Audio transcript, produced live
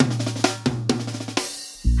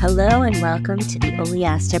Hello and welcome to the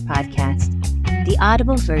Oleaster Podcast, the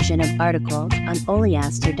audible version of articles on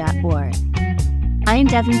oleaster.org. I am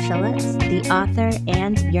Devin Phillips, the author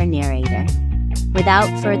and your narrator. Without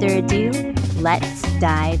further ado, let's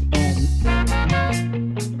dive in.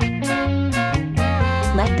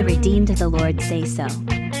 Let the redeemed of the Lord say so.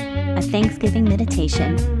 A Thanksgiving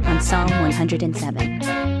meditation on Psalm 107.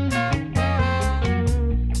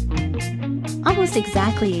 Almost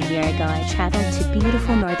exactly a year ago, I traveled to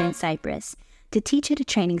beautiful northern Cyprus to teach at a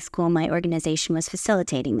training school my organization was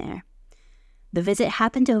facilitating there. The visit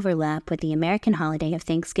happened to overlap with the American holiday of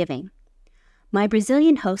Thanksgiving. My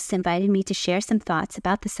Brazilian hosts invited me to share some thoughts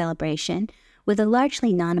about the celebration with a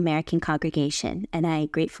largely non-American congregation, and I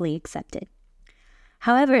gratefully accepted.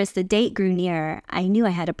 However, as the date grew nearer, I knew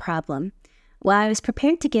I had a problem. While I was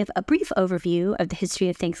prepared to give a brief overview of the history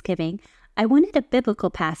of Thanksgiving, I wanted a biblical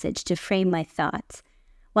passage to frame my thoughts.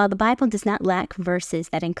 While the Bible does not lack verses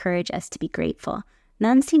that encourage us to be grateful,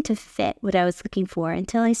 none seemed to fit what I was looking for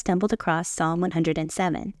until I stumbled across Psalm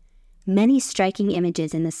 107. Many striking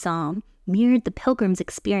images in the psalm mirrored the pilgrims'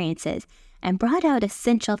 experiences and brought out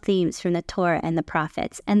essential themes from the Torah and the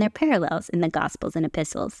prophets and their parallels in the Gospels and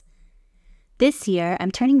epistles. This year,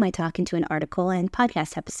 I'm turning my talk into an article and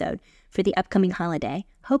podcast episode for the upcoming holiday,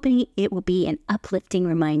 hoping it will be an uplifting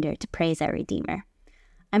reminder to praise our Redeemer.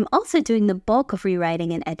 I'm also doing the bulk of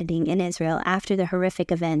rewriting and editing in Israel after the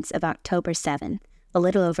horrific events of October 7th, a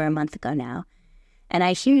little over a month ago now, and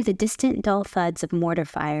I hear the distant dull thuds of mortar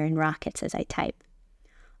fire and rockets as I type.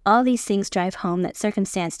 All these things drive home that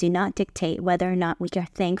circumstance do not dictate whether or not we are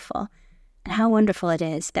thankful, and how wonderful it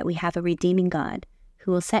is that we have a redeeming God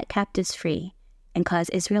who will set captives free and cause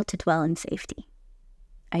Israel to dwell in safety.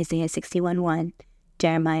 Isaiah 61:1,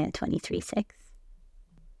 Jeremiah 23:6.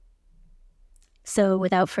 So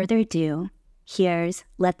without further ado, here's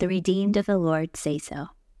Let the Redeemed of the Lord Say So.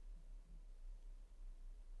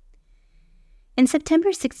 In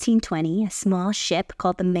September 1620, a small ship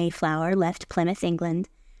called the Mayflower left Plymouth, England,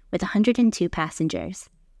 with 102 passengers.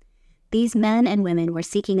 These men and women were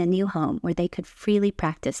seeking a new home where they could freely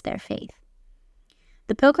practice their faith.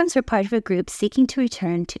 The Pilgrims were part of a group seeking to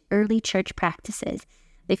return to early church practices.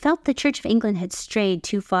 They felt the Church of England had strayed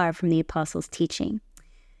too far from the Apostles' teaching.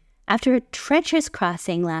 After a treacherous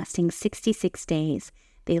crossing lasting 66 days,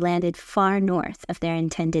 they landed far north of their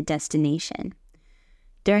intended destination.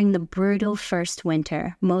 During the brutal first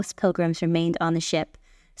winter, most pilgrims remained on the ship,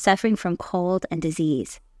 suffering from cold and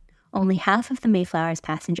disease. Only half of the Mayflower's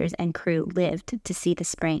passengers and crew lived to see the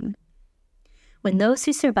spring. When those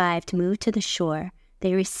who survived moved to the shore,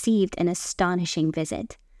 they received an astonishing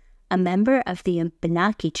visit. A member of the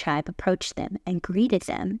Abenaki tribe approached them and greeted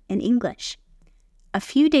them in English. A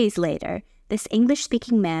few days later, this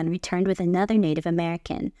English-speaking man returned with another Native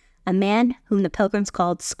American, a man whom the Pilgrims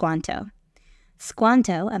called Squanto.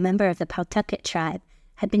 Squanto, a member of the Pawtucket tribe,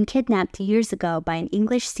 had been kidnapped years ago by an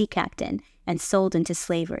English sea captain and sold into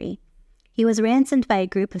slavery. He was ransomed by a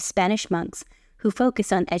group of Spanish monks who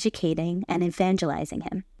focused on educating and evangelizing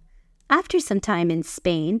him. After some time in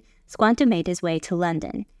Spain, Squanto made his way to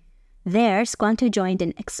London. There, Squanto joined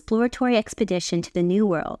an exploratory expedition to the New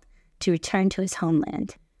World to return to his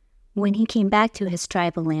homeland. When he came back to his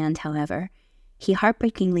tribal land, however, he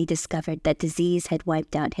heartbreakingly discovered that disease had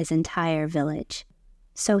wiped out his entire village.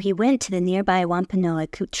 So he went to the nearby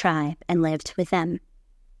Wampanoag tribe and lived with them.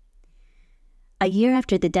 A year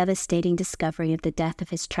after the devastating discovery of the death of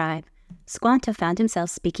his tribe, Squanto found himself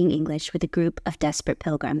speaking English with a group of desperate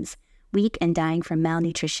pilgrims, weak and dying from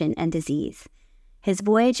malnutrition and disease. His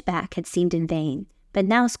voyage back had seemed in vain, but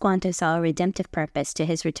now Squanto saw a redemptive purpose to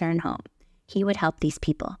his return home. He would help these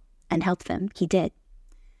people, and help them he did.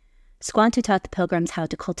 Squanto taught the pilgrims how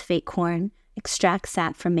to cultivate corn, extract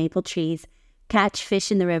sap from maple trees, catch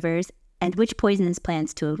fish in the rivers, and which poisonous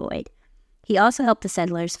plants to avoid. He also helped the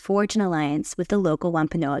settlers forge an alliance with the local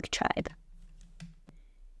Wampanoag tribe.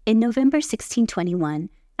 In November 1621,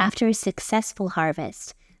 after a successful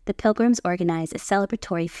harvest, the Pilgrims organized a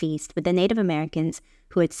celebratory feast with the Native Americans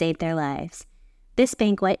who had saved their lives. This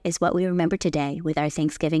banquet is what we remember today with our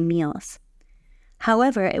Thanksgiving meals.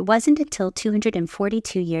 However, it wasn't until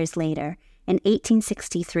 242 years later, in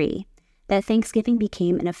 1863, that Thanksgiving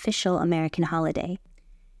became an official American holiday.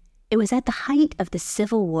 It was at the height of the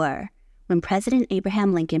Civil War when President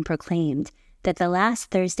Abraham Lincoln proclaimed that the last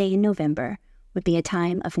Thursday in November would be a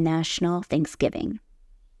time of national Thanksgiving.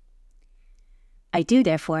 I do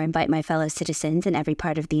therefore invite my fellow citizens in every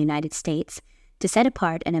part of the United States to set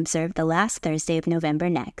apart and observe the last Thursday of November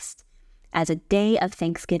next, as a day of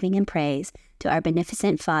thanksgiving and praise to our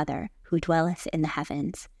beneficent Father who dwelleth in the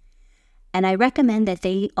heavens. And I recommend that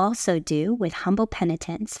they also do, with humble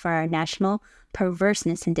penitence for our national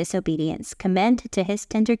perverseness and disobedience, commend to his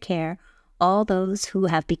tender care all those who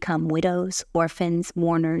have become widows, orphans,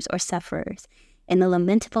 mourners, or sufferers in the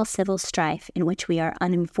lamentable civil strife in which we are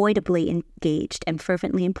unavoidably engaged, and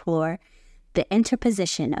fervently implore the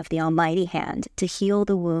interposition of the Almighty hand to heal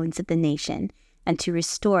the wounds of the nation and to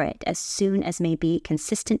restore it as soon as may be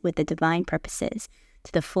consistent with the divine purposes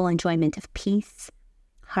to the full enjoyment of peace,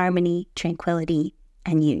 harmony, tranquility,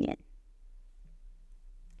 and union.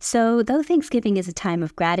 So, though Thanksgiving is a time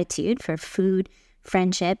of gratitude for food,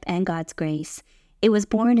 friendship, and God's grace, it was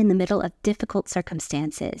born in the middle of difficult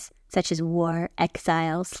circumstances, such as war,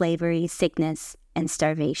 exile, slavery, sickness, and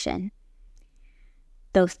starvation.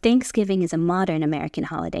 Though Thanksgiving is a modern American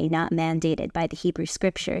holiday not mandated by the Hebrew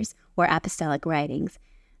Scriptures or apostolic writings,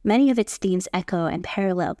 many of its themes echo and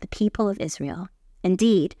parallel the people of Israel.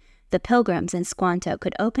 Indeed, the pilgrims in Squanto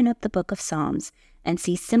could open up the book of Psalms and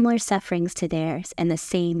see similar sufferings to theirs and the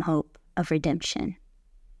same hope of redemption.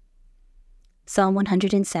 Psalm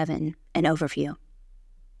 107, an overview.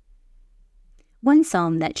 One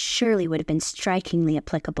psalm that surely would have been strikingly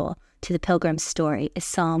applicable to the pilgrim's story is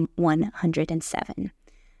Psalm 107.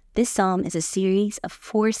 This psalm is a series of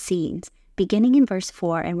 4 scenes, beginning in verse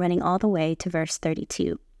 4 and running all the way to verse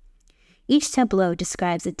 32. Each tableau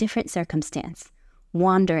describes a different circumstance: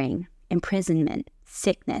 wandering, imprisonment,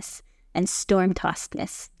 sickness, and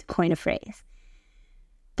storm-tossedness, to coin a phrase.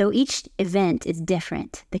 Though each event is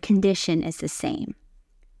different, the condition is the same.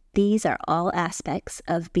 These are all aspects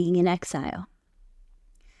of being in exile.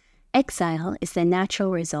 Exile is the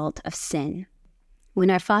natural result of sin. When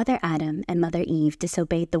our father Adam and mother Eve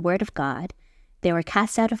disobeyed the word of God, they were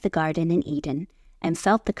cast out of the garden in Eden and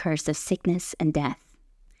felt the curse of sickness and death.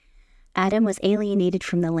 Adam was alienated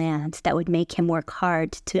from the land that would make him work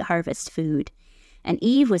hard to harvest food, and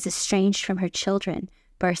Eve was estranged from her children,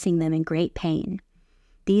 birthing them in great pain.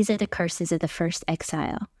 These are the curses of the first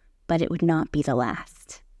exile, but it would not be the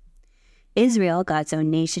last. Israel, God's own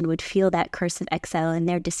nation, would feel that curse of exile in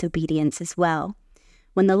their disobedience as well.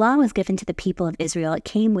 When the law was given to the people of Israel, it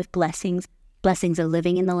came with blessings of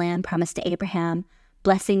living in the land promised to Abraham,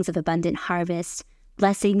 blessings of abundant harvest,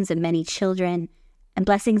 blessings of many children, and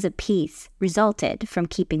blessings of peace resulted from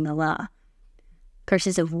keeping the law.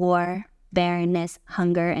 Curses of war, barrenness,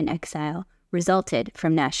 hunger, and exile resulted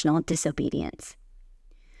from national disobedience.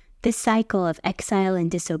 This cycle of exile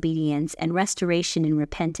and disobedience and restoration and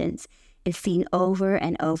repentance is seen over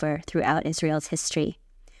and over throughout Israel's history.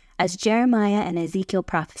 As Jeremiah and Ezekiel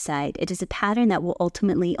prophesied, it is a pattern that will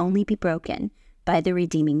ultimately only be broken by the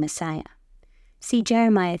redeeming Messiah. See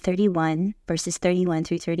Jeremiah 31, verses 31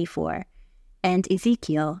 through 34, and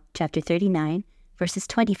Ezekiel chapter 39, verses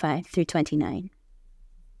 25 through 29.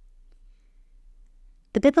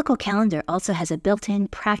 The biblical calendar also has a built-in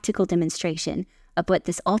practical demonstration of what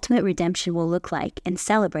this ultimate redemption will look like in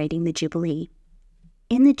celebrating the Jubilee.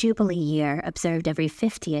 In the Jubilee year, observed every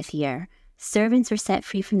 50th year, servants were set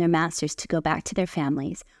free from their masters to go back to their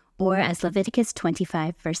families, or as Leviticus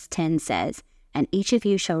 25 verse 10 says, "And each of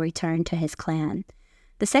you shall return to his clan."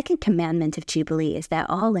 The second commandment of Jubilee is that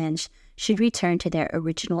all lands should return to their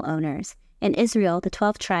original owners. In Israel, the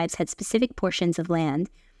 12 tribes had specific portions of land,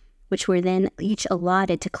 which were then each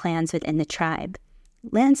allotted to clans within the tribe.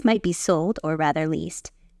 Lands might be sold, or rather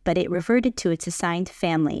leased, but it reverted to its assigned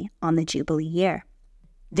family on the Jubilee year.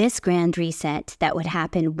 This grand reset that would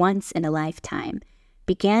happen once in a lifetime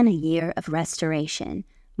began a year of restoration,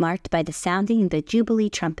 marked by the sounding of the Jubilee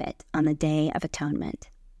trumpet on the Day of Atonement.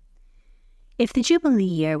 If the Jubilee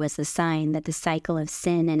year was the sign that the cycle of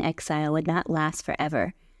sin and exile would not last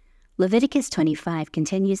forever, Leviticus 25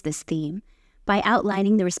 continues this theme by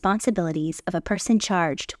outlining the responsibilities of a person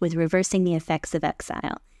charged with reversing the effects of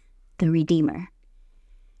exile, the Redeemer.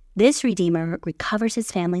 This Redeemer recovers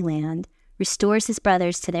his family land, restores his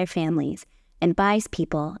brothers to their families, and buys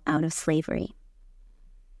people out of slavery.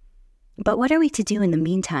 But what are we to do in the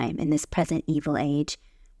meantime in this present evil age,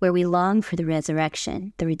 where we long for the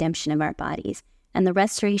resurrection, the redemption of our bodies, and the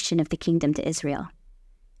restoration of the kingdom to Israel?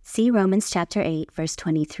 See Romans chapter 8, verse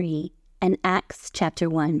 23, and Acts chapter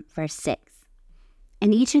 1, verse 6.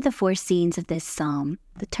 In each of the 4 scenes of this psalm,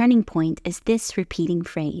 the turning point is this repeating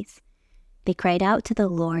phrase: "They cried out to the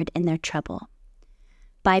Lord in their trouble."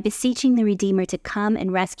 By beseeching the Redeemer to come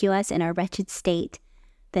and rescue us in our wretched state,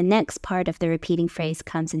 the next part of the repeating phrase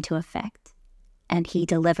comes into effect: "And he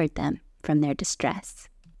delivered them from their distress."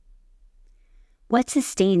 What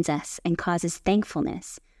sustains us and causes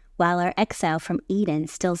thankfulness while our exile from Eden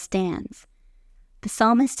still stands? The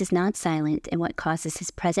psalmist is not silent in what causes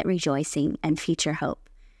his present rejoicing and future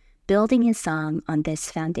hope, building his song on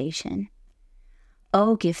this foundation.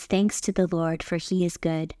 Oh, give thanks to the Lord, for he is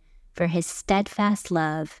good, for his steadfast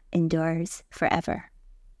love endures forever.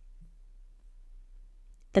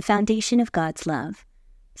 The foundation of God's love,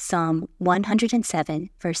 Psalm 107,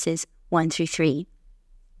 verses 1 through 3.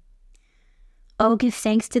 Oh, give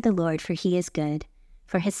thanks to the Lord, for he is good,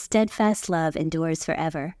 for his steadfast love endures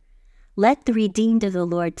forever. Let the redeemed of the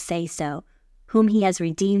Lord say so, whom he has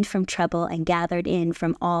redeemed from trouble and gathered in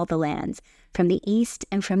from all the lands, from the east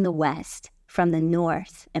and from the west, from the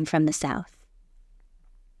north and from the south.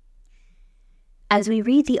 As we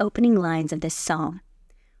read the opening lines of this psalm,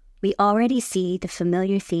 we already see the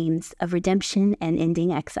familiar themes of redemption and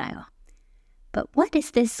ending exile. But what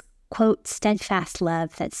is this, quote, steadfast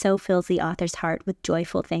love that so fills the author's heart with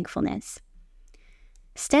joyful thankfulness?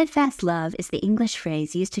 Steadfast love is the English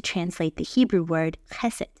phrase used to translate the Hebrew word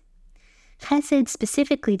chesed. Chesed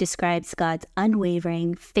specifically describes God's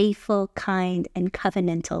unwavering, faithful, kind, and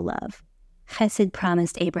covenantal love. Chesed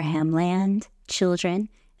promised Abraham land, children,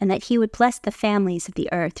 and that he would bless the families of the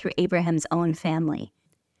earth through Abraham's own family.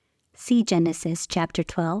 See Genesis chapter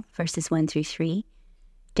 12, verses 1 through 3,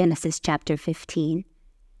 Genesis chapter 15,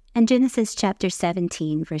 and Genesis chapter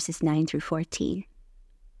 17, verses 9 through 14.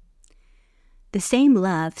 The same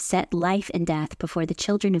love set life and death before the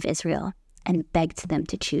children of Israel and begged them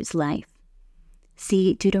to choose life.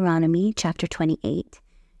 See Deuteronomy chapter 28,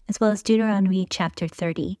 as well as Deuteronomy chapter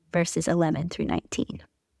 30, verses 11 through 19.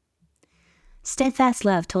 Steadfast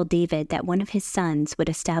love told David that one of his sons would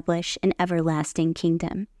establish an everlasting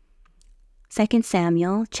kingdom. 2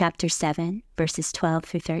 Samuel chapter 7, verses 12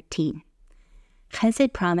 through 13.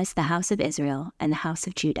 Chesed promised the house of Israel and the house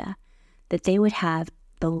of Judah that they would have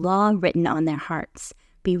the law written on their hearts,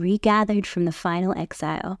 be regathered from the final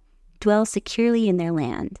exile, dwell securely in their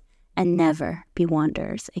land, and never be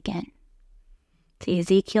wanderers again. See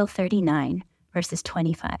Ezekiel 39, verses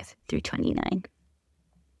 25 through 29.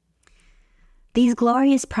 These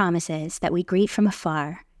glorious promises that we greet from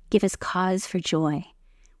afar give us cause for joy.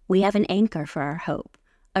 We have an anchor for our hope,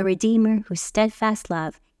 a Redeemer whose steadfast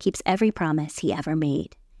love keeps every promise he ever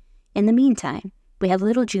made. In the meantime, we have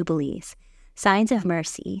little jubilees, signs of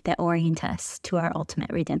mercy that orient us to our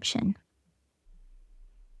ultimate redemption.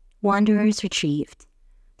 Wanderers retrieved.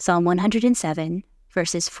 Psalm 107,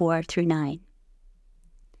 verses 4 through 9.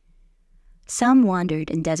 Some wandered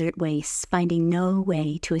in desert wastes, finding no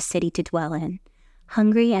way to a city to dwell in.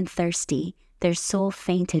 Hungry and thirsty, their soul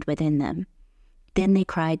fainted within them. Then they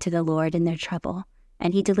cried to the Lord in their trouble,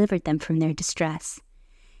 and he delivered them from their distress.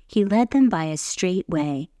 He led them by a straight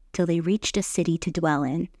way till they reached a city to dwell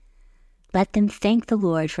in. Let them thank the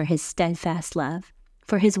Lord for his steadfast love,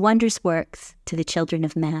 for his wondrous works to the children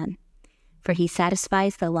of man. For he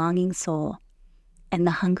satisfies the longing soul, and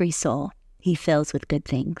the hungry soul he fills with good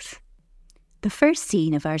things. The first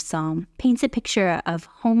scene of our psalm paints a picture of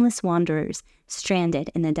homeless wanderers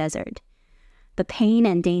stranded in the desert. The pain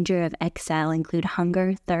and danger of exile include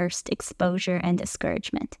hunger, thirst, exposure, and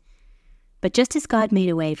discouragement. But just as God made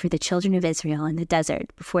a way for the children of Israel in the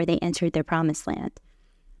desert before they entered their promised land,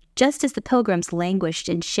 just as the pilgrims languished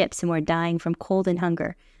in ships and were dying from cold and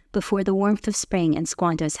hunger before the warmth of spring and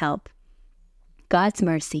Squanto's help, God's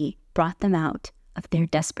mercy brought them out of their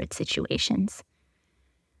desperate situations.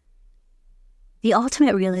 The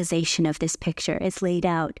ultimate realization of this picture is laid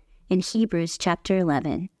out in Hebrews chapter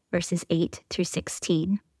 11, verses 8 through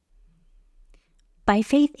 16. By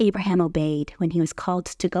faith, Abraham obeyed when he was called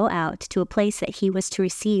to go out to a place that he was to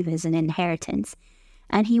receive as an inheritance,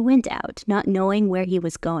 and he went out, not knowing where he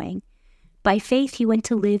was going. By faith, he went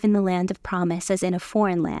to live in the land of promise as in a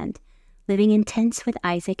foreign land, living in tents with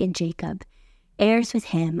Isaac and Jacob, heirs with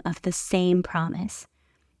him of the same promise.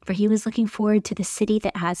 For he was looking forward to the city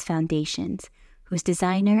that has foundations, whose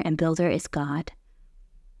designer and builder is God.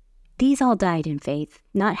 These all died in faith,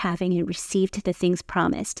 not having received the things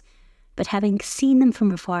promised, but having seen them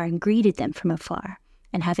from afar and greeted them from afar,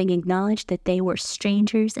 and having acknowledged that they were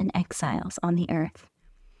strangers and exiles on the earth.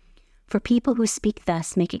 For people who speak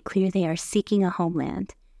thus make it clear they are seeking a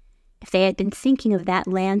homeland. If they had been thinking of that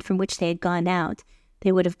land from which they had gone out,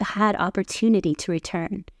 they would have had opportunity to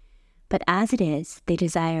return. But as it is, they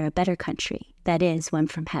desire a better country, that is, one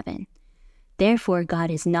from heaven. Therefore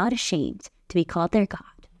God is not ashamed to be called their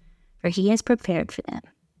God, for he has prepared for them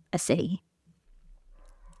a city.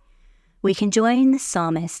 We can join the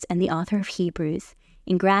psalmist and the author of Hebrews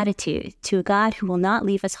in gratitude to a God who will not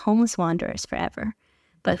leave us homeless wanderers forever,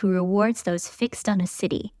 but who rewards those fixed on a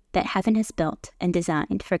city that heaven has built and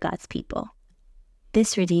designed for God's people.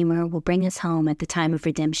 This Redeemer will bring us home at the time of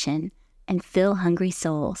redemption and fill hungry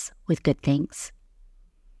souls with good things.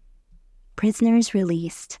 Prisoners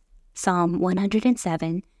released. Psalm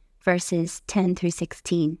 107, verses 10 through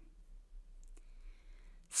 16.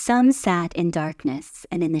 Some sat in darkness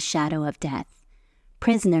and in the shadow of death,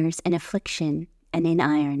 prisoners in affliction and in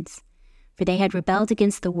irons, for they had rebelled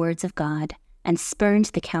against the words of God and spurned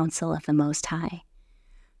the counsel of the Most High.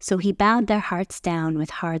 So he bowed their hearts down with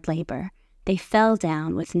hard labor. They fell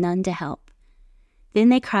down with none to help. Then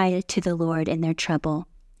they cried to the Lord in their trouble,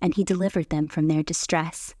 and he delivered them from their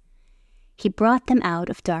distress. He brought them out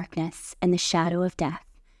of darkness and the shadow of death,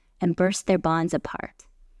 and burst their bonds apart.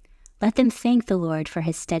 Let them thank the Lord for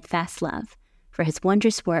his steadfast love, for his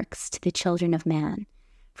wondrous works to the children of man,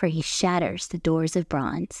 for he shatters the doors of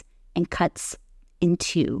bronze and cuts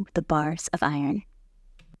into the bars of iron.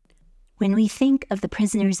 When we think of the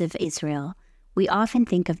prisoners of Israel, we often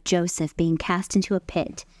think of Joseph being cast into a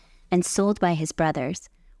pit and sold by his brothers,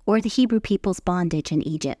 or the Hebrew people's bondage in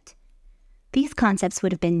Egypt. These concepts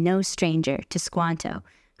would have been no stranger to Squanto,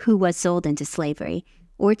 who was sold into slavery,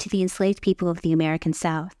 or to the enslaved people of the American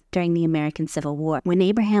South during the American Civil War, when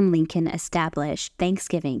Abraham Lincoln established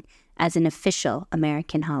Thanksgiving as an official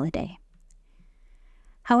American holiday.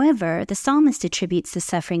 However, the psalmist attributes the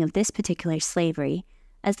suffering of this particular slavery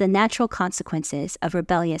as the natural consequences of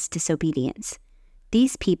rebellious disobedience.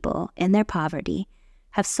 These people, in their poverty,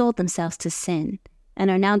 have sold themselves to sin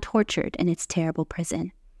and are now tortured in its terrible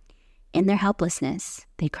prison. In their helplessness,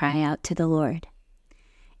 they cry out to the Lord.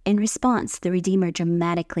 In response, the Redeemer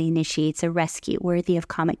dramatically initiates a rescue worthy of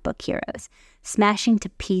comic book heroes, smashing to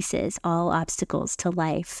pieces all obstacles to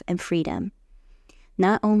life and freedom.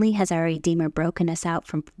 Not only has our Redeemer broken us out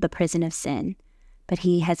from the prison of sin, but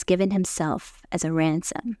he has given himself as a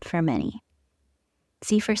ransom for many.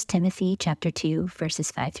 See 1 Timothy chapter 2,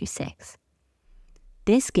 verses 5 through 6.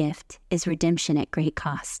 This gift is redemption at great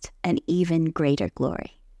cost and even greater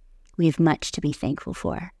glory. We have much to be thankful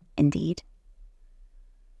for, indeed.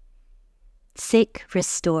 Sick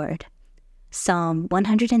restored. Psalm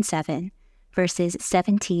 107, verses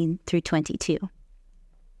 17 through 22.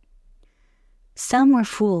 Some were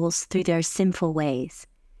fools through their sinful ways,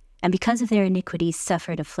 and because of their iniquities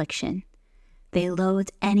suffered affliction. They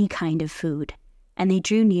loathed any kind of food, and they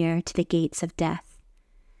drew near to the gates of death.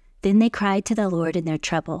 Then they cried to the Lord in their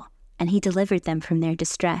trouble, and he delivered them from their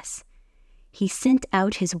distress. He sent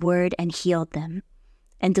out his word and healed them,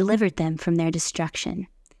 and delivered them from their destruction.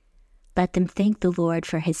 Let them thank the Lord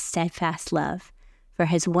for his steadfast love, for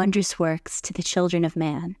his wondrous works to the children of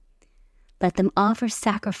man. Let them offer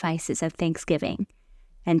sacrifices of thanksgiving,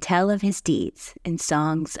 and tell of his deeds in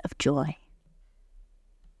songs of joy.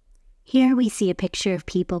 Here we see a picture of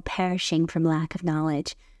people perishing from lack of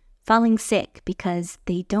knowledge, falling sick because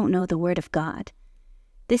they don't know the word of God.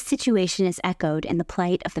 This situation is echoed in the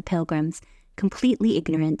plight of the pilgrims, completely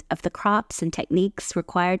ignorant of the crops and techniques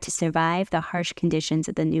required to survive the harsh conditions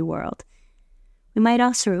of the New World. We might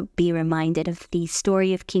also be reminded of the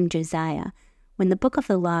story of King Josiah, when the book of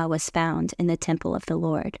the law was found in the temple of the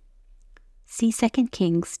Lord. See 2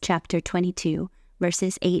 Kings chapter 22,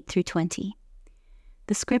 verses 8 through 20.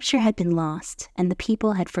 The scripture had been lost, and the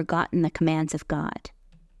people had forgotten the commands of God.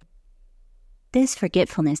 This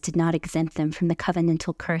forgetfulness did not exempt them from the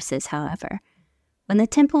covenantal curses, however. When the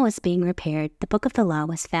temple was being repaired, the book of the law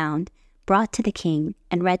was found, brought to the king,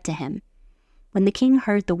 and read to him. When the king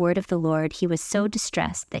heard the word of the Lord, he was so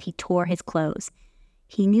distressed that he tore his clothes.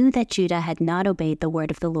 He knew that Judah had not obeyed the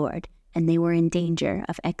word of the Lord, and they were in danger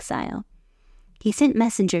of exile. He sent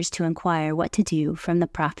messengers to inquire what to do from the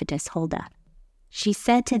prophetess Huldah. She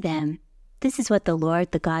said to them, "This is what the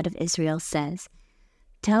Lord, the God of Israel, says.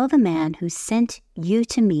 Tell the man who sent you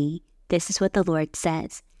to me, this is what the Lord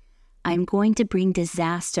says. I am going to bring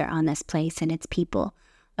disaster on this place and its people,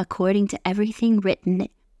 according to everything written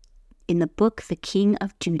in the book the king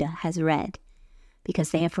of Judah has read, because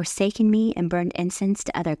they have forsaken me and burned incense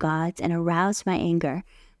to other gods and aroused my anger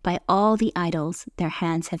by all the idols their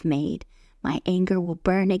hands have made. My anger will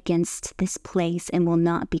burn against this place and will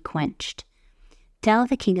not be quenched. Tell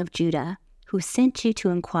the king of Judah, who sent you to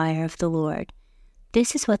inquire of the Lord,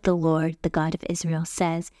 this is what the Lord, the God of Israel,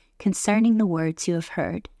 says concerning the words you have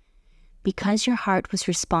heard. Because your heart was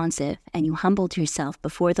responsive and you humbled yourself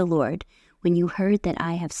before the Lord when you heard that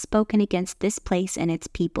I have spoken against this place and its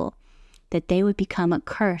people, that they would become a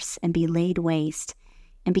curse and be laid waste,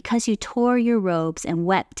 and because you tore your robes and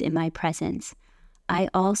wept in my presence, I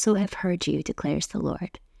also have heard you, declares the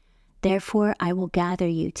Lord. Therefore I will gather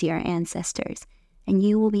you to your ancestors, and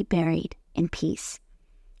you will be buried in peace.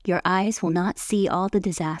 Your eyes will not see all the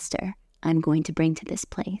disaster I'm going to bring to this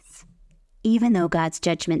place." Even though God's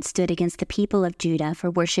judgment stood against the people of Judah for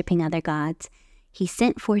worshiping other gods, he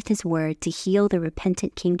sent forth his word to heal the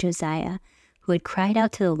repentant King Josiah, who had cried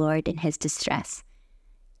out to the Lord in his distress.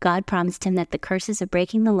 God promised him that the curses of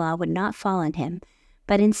breaking the law would not fall on him,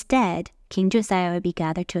 but instead, King Josiah would be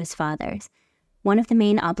gathered to his fathers, one of the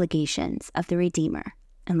main obligations of the Redeemer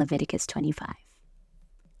in Leviticus 25.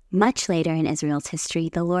 Much later in Israel's history,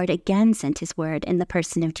 the Lord again sent his word in the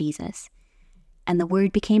person of Jesus. And the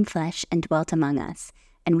word became flesh and dwelt among us,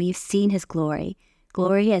 and we have seen his glory,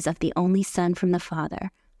 glory as of the only Son from the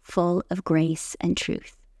Father, full of grace and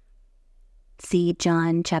truth. See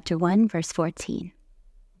John chapter 1, verse 14.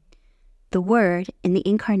 The Word, in the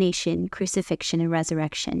incarnation, crucifixion, and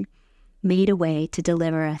resurrection, made a way to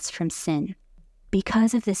deliver us from sin.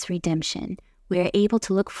 Because of this redemption, we are able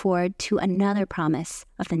to look forward to another promise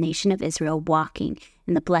of the nation of Israel walking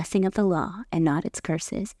in the blessing of the law and not its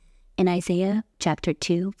curses, in Isaiah chapter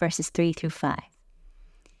 2, verses 3 through 5.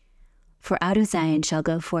 For out of Zion shall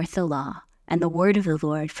go forth the law, and the word of the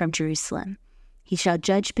Lord from Jerusalem. He shall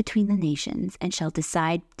judge between the nations, and shall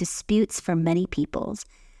decide disputes for many peoples,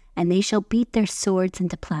 and they shall beat their swords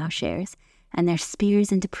into plowshares, and their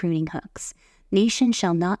spears into pruning hooks. Nation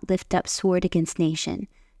shall not lift up sword against nation,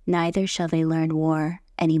 neither shall they learn war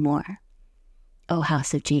any more. O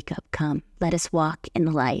house of Jacob, come, let us walk in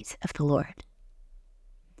the light of the Lord.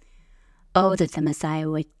 Oh, that the Messiah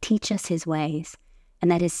would teach us his ways, and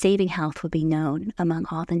that his saving health would be known among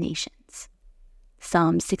all the nations.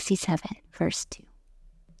 Psalm 67, verse 2.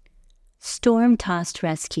 Storm-tossed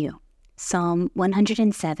rescue. Psalm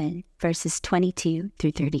 107, verses 22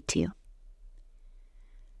 through 32.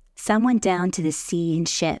 Some went down to the sea in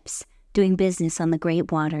ships, doing business on the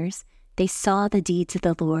great waters. They saw the deeds of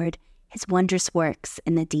the Lord, his wondrous works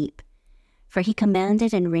in the deep. For he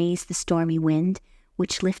commanded and raised the stormy wind,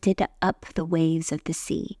 which lifted up the waves of the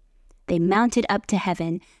sea. They mounted up to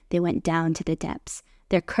heaven, they went down to the depths.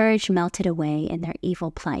 Their courage melted away in their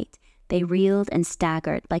evil plight. They reeled and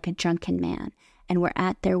staggered like a drunken man, and were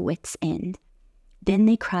at their wits' end. Then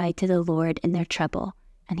they cried to the Lord in their trouble,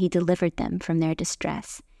 and he delivered them from their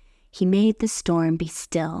distress. He made the storm be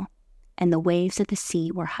still, and the waves of the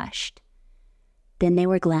sea were hushed. Then they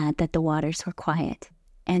were glad that the waters were quiet,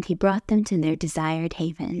 and he brought them to their desired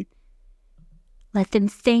haven. Let them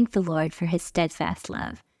thank the Lord for his steadfast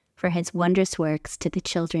love, for his wondrous works to the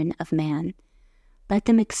children of man. Let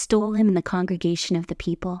them extol him in the congregation of the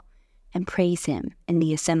people, and praise him in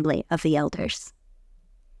the assembly of the elders.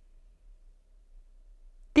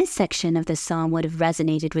 This section of the psalm would have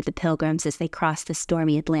resonated with the pilgrims as they crossed the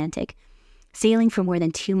stormy Atlantic. Sailing for more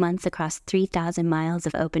than 2 months across 3,000 miles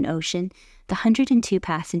of open ocean, the 102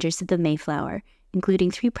 passengers of the Mayflower,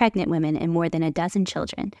 including 3 pregnant women and more than a dozen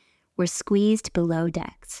children, were squeezed below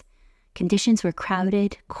decks. Conditions were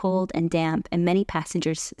crowded, cold, and damp, and many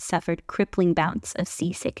passengers suffered crippling bouts of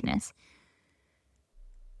seasickness.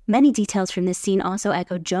 Many details from this scene also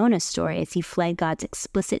echo Jonah's story as he fled God's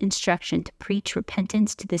explicit instruction to preach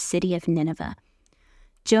repentance to the city of Nineveh.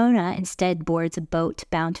 Jonah instead boards a boat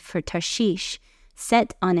bound for Tarshish,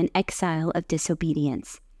 set on an exile of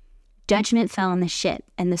disobedience. Judgment fell on the ship,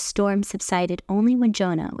 and the storm subsided only when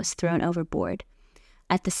Jonah was thrown overboard.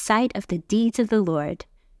 At the sight of the deeds of the Lord,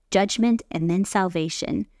 judgment and then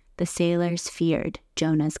salvation, the sailors feared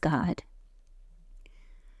Jonah's God.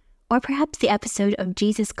 Or perhaps the episode of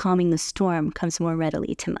Jesus calming the storm comes more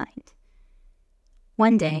readily to mind.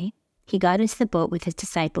 One day, he got into the boat with his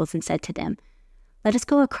disciples and said to them, "Let us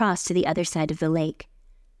go across to the other side of the lake."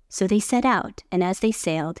 So they set out, and as they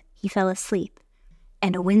sailed, he fell asleep.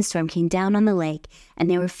 And a windstorm came down on the lake, and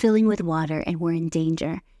they were filling with water and were in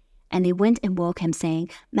danger. And they went and woke him, saying,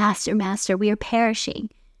 "Master, Master, we are perishing."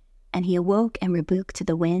 And he awoke and rebuked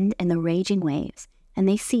the wind and the raging waves, and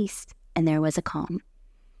they ceased, and there was a calm.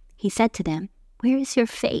 He said to them, "Where is your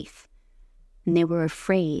faith?" And they were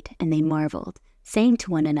afraid, and they marveled, saying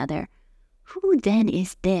to one another, "Who then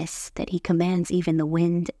is this that he commands even the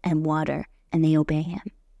wind and water, and they obey him?"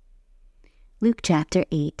 Luke chapter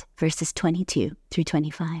 8, verses 22 through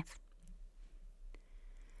 25.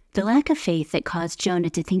 The lack of faith that caused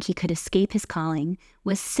Jonah to think he could escape his calling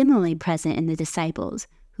was similarly present in the disciples,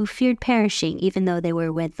 who feared perishing even though they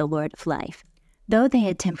were with the Lord of life. Though they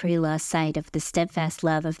had temporarily lost sight of the steadfast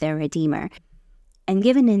love of their Redeemer, and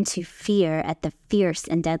given in to fear at the fierce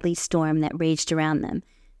and deadly storm that raged around them,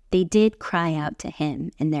 they did cry out to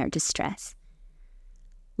him in their distress.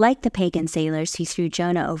 Like the pagan sailors who threw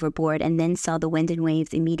Jonah overboard and then saw the wind and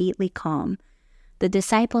waves immediately calm, the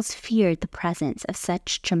disciples feared the presence of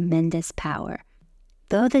such tremendous power.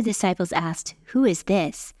 Though the disciples asked, "Who is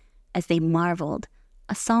this?" as they marveled,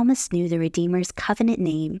 a psalmist knew the Redeemer's covenant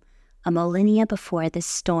name a millennia before this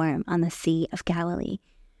storm on the Sea of Galilee.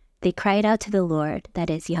 They cried out to the Lord, that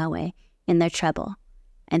is Yahweh, in their trouble,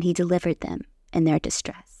 and he delivered them in their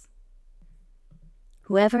distress.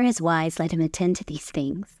 Whoever is wise, let him attend to these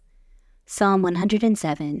things. Psalm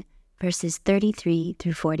 107, verses 33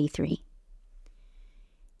 through 43.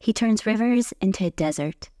 He turns rivers into a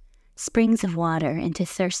desert, springs of water into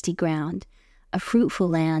thirsty ground, a fruitful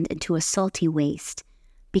land into a salty waste,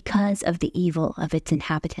 because of the evil of its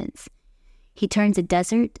inhabitants. He turns a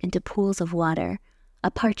desert into pools of water,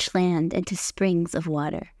 a parched land into springs of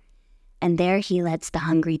water. And there he lets the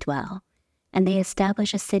hungry dwell, and they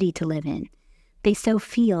establish a city to live in. They sow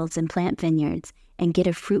fields and plant vineyards, and get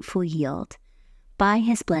a fruitful yield. By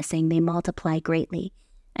his blessing they multiply greatly,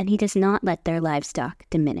 and he does not let their livestock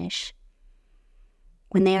diminish.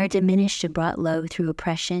 When they are diminished and brought low through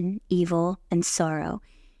oppression, evil, and sorrow,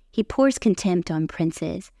 he pours contempt on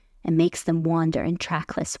princes and makes them wander in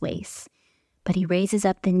trackless wastes. But he raises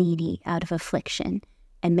up the needy out of affliction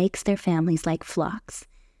and makes their families like flocks.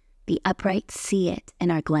 The upright see it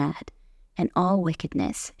and are glad, and all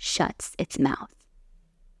wickedness shuts its mouth.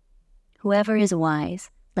 Whoever is wise,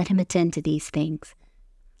 let him attend to these things.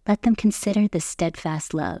 Let them consider the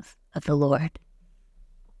steadfast love of the Lord.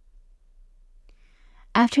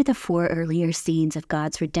 After the 4 earlier scenes of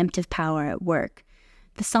God's redemptive power at work,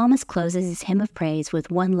 the psalmist closes his hymn of praise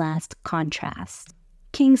with one last contrast.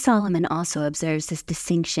 King Solomon also observes this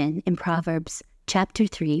distinction in Proverbs chapter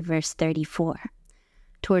 3, verse 34.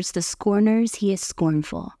 Towards the scorners he is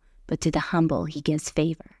scornful, but to the humble he gives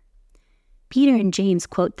favor. Peter and James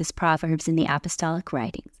quote this Proverbs in the apostolic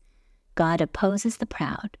writings. God opposes the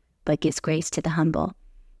proud, but gives grace to the humble.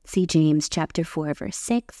 See James chapter 4, verse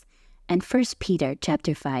 6, and 1 Peter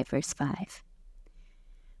chapter 5, verse 5.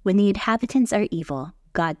 When the inhabitants are evil,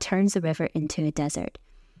 God turns the river into a desert.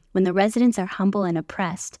 When the residents are humble and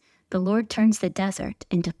oppressed, the Lord turns the desert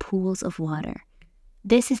into pools of water.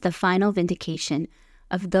 This is the final vindication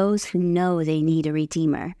of those who know they need a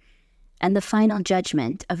Redeemer, and the final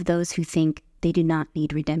judgment of those who think they do not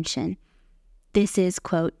need redemption. This is,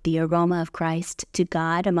 quote, the aroma of Christ to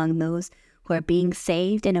God among those who are being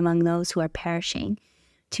saved and among those who are perishing.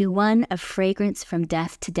 To one, a fragrance from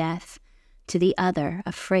death to death, to the other,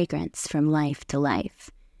 a fragrance from life to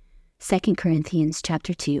life. 2 Corinthians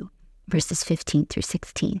chapter 2, verses 15 through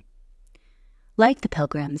 16. Like the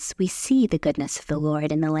pilgrims, we see the goodness of the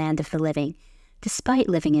Lord in the land of the living, despite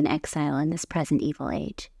living in exile in this present evil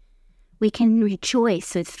age. We can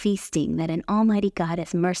rejoice with feasting that an almighty God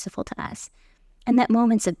is merciful to us, and that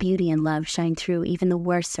moments of beauty and love shine through even the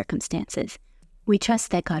worst circumstances. We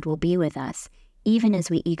trust that God will be with us, even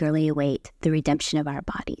as we eagerly await the redemption of our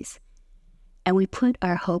bodies. And we put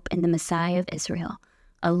our hope in the Messiah of Israel,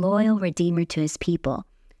 a loyal Redeemer to his people,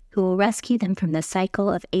 who will rescue them from the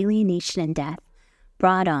cycle of alienation and death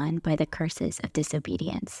brought on by the curses of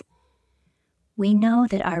disobedience. We know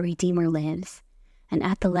that our Redeemer lives, and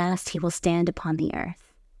at the last he will stand upon the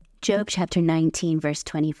earth. Job chapter 19, verse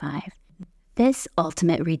 25. This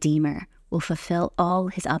ultimate Redeemer will fulfill all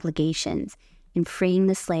his obligations in freeing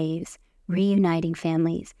the slaves, reuniting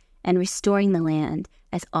families, and restoring the land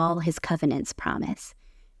as all his covenants promise.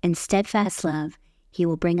 In steadfast love, he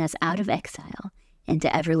will bring us out of exile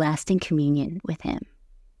into everlasting communion with him.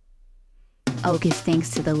 Oh, give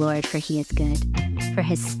thanks to the Lord, for he is good, for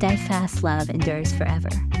his steadfast love endures forever.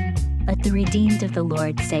 Let the redeemed of the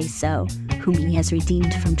Lord say so, whom he has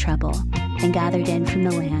redeemed from trouble, and gathered in from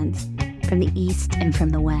the lands, from the east and from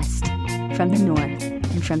the west, from the north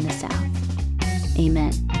and from the south.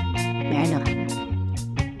 Amen. Maranatha.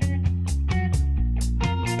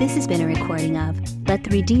 This has been a recording of Let the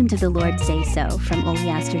Redeemed of the Lord Say So from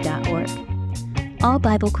oleaster.org. All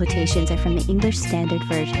Bible quotations are from the English Standard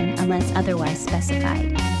Version unless otherwise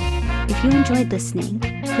specified. If you enjoyed listening,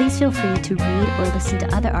 please feel free to read or listen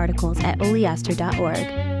to other articles at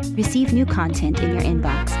oleaster.org, receive new content in your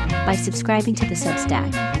inbox by subscribing to the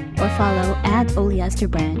Substack, or follow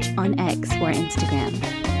 @oleasterbranch on X or Instagram.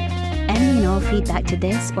 Any and all feedback to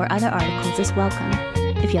this or other articles is welcome.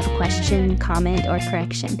 If you have a question, comment, or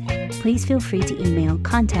correction, please feel free to email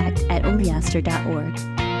contact@oleaster.org.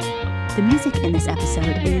 The music in this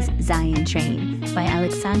episode is Zion Train by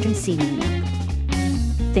Alexandra Siemens.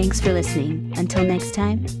 Thanks for listening. Until next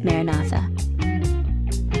time, Maranatha.